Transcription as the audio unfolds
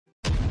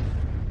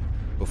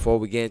before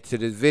we get into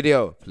this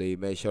video, please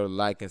make sure to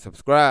like and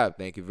subscribe.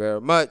 Thank you very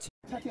much.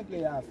 Attacking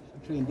players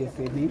trained this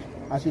evening.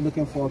 As you're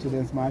looking forward to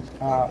this match,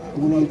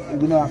 will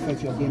it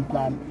affect your game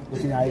plan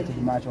looking ahead to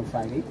the match on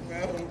Friday?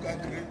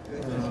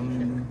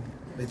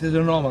 It is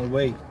a normal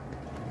way.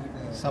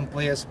 Some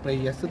players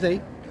played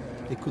yesterday.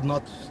 They could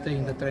not stay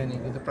in the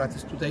training, in the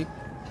practice today.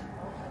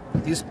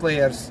 These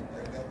players,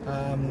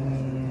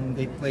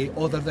 they play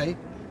other day,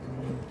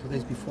 2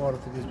 days before,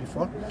 3 days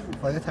before.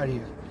 For that are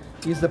here.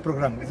 It's the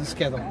program, it's the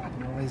schedule.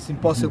 It's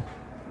impossible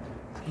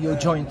you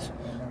join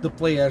the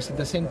players at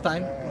the same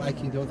time, like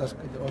in the others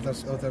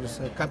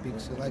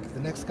campings, like the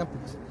next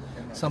campings.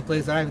 Some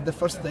players arrive in the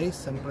first day,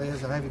 some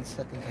players arrive in the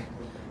second day.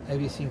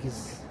 Everything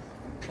is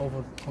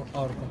over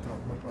our control,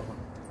 no problem.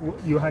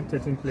 You had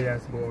 13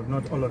 players, but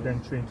not all of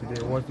them trained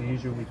today. What's the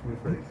issue with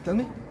Wilfred? Tell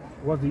me?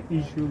 What's the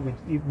issue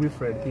with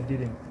Wilfred? He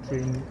didn't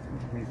train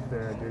with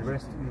the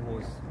rest. He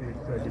was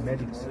with the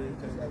medics.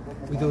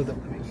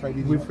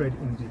 Wilfred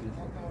Ndidi.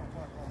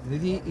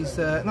 Ndidi is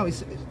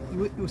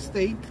you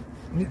stay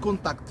in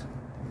contact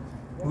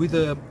with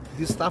the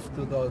staff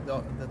to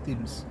the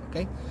teams.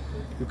 Okay,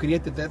 you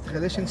created that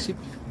relationship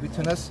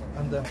between us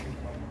and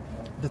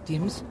the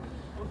teams,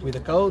 with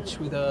the coach,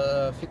 with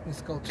the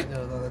fitness coach,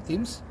 the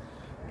teams.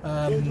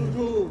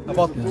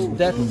 About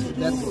that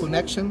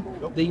connection,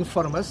 they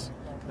inform us.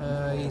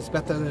 It's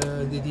better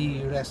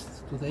Ndidi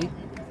rest today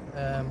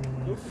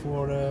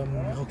for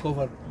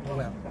recover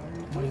well.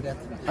 Only that.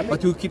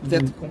 But you keep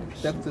that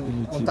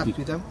contact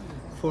with them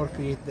for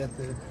create that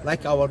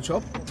like our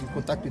job. You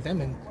contact with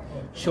them and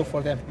show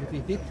for them if they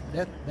did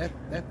that.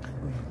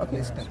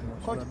 Okay.